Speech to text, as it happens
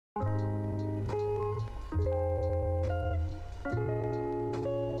Man,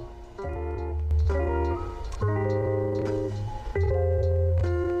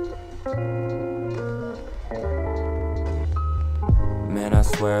 I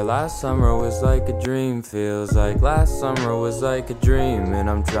swear last summer was like a dream. Feels like last summer was like a dream. And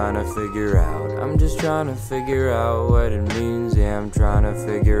I'm trying to figure out, I'm just trying to figure out what it means. Yeah, I'm trying to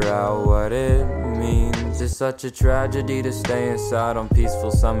figure out what it means. It's such a tragedy to stay inside on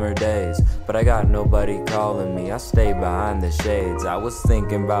peaceful summer days, but I got nobody calling me, I stay behind the shades. I was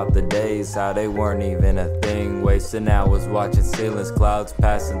thinking about the days, how they weren't even a thing. Wasting hours watching ceilings, clouds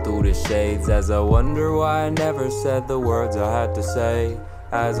passing through the shades. As I wonder why I never said the words I had to say,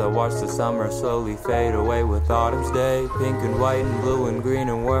 as I watch the summer slowly fade away with autumn's day. Pink and white and blue and green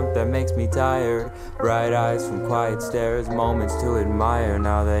and warmth that makes me tired. Bright eyes from quiet stares, moments to admire.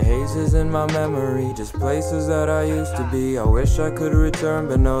 Now the haze is in my memory, just places that I used to be. I wish I could return,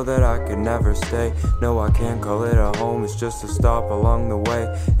 but know that I could never stay. No, I can't call it a home, it's just a stop along the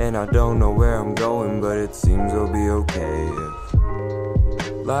way. And I don't know where I'm going, but it seems I'll be okay if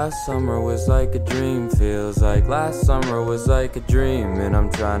last summer was like a dream. Feels like last summer was like a dream. And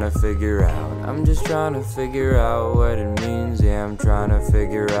I'm trying to figure out, I'm just trying to figure out what it means. Yeah, I'm trying to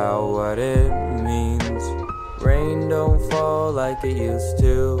figure out what it means. Rain don't fall like it used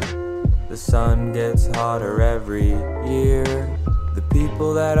to. The sun gets hotter every year. The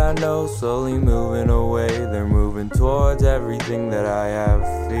people that I know slowly moving away. They're moving towards everything that I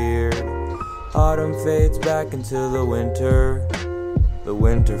have feared. Autumn fades back into the winter. The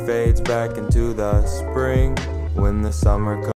winter fades back into the spring. When the summer comes